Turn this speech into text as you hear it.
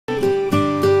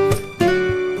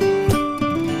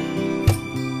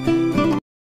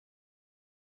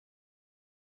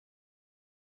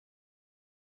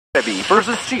Heavy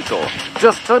vs. Chito,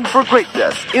 Destined for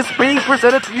Greatness is being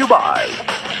presented to you by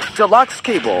Deluxe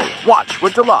Cable. Watch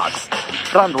with Deluxe.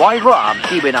 Ranwai Ram,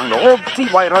 ibig ang loob,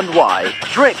 TY Ranwai.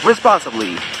 Drink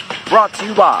responsibly. Brought to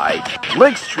you by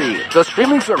Linkstream, the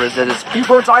streaming service that is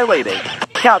pure dilating,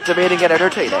 captivating and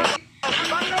entertaining.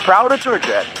 Proud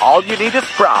detergent, all you need is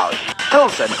Proud.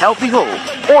 Hilson Healthy Home,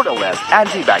 Ordo-less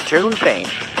antibacterial paint.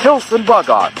 Hilson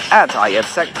Bug-On,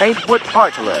 anti-insect paint with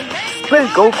cartilage.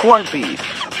 Spingo corned beef.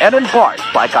 And embarked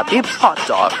by Katip's Hot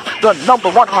Dog, the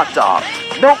 #1 hot dog.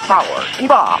 No power,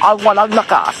 iba ang walang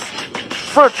lakas.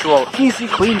 Virtual easy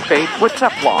clean paint with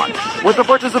Teflon, with the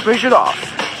participation of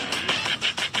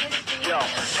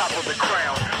top of the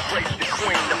crown, race the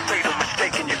queen, the fatal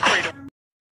mistake in your cradle.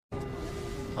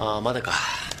 ああまだか。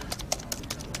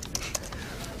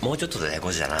もうちょっとで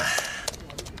5時だな。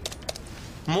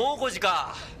もう5時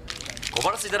か。小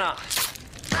腹空いたな。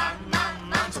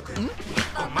満足。一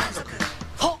本満足。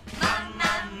は。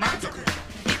満足。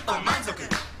一本満足。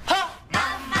は。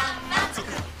満足。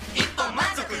一本満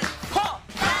足。は。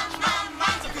満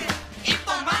足。一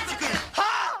本満足。は。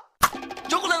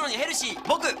チョコなのにヘルシー。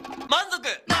僕満足。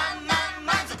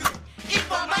満足。一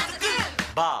本満足。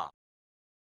バー。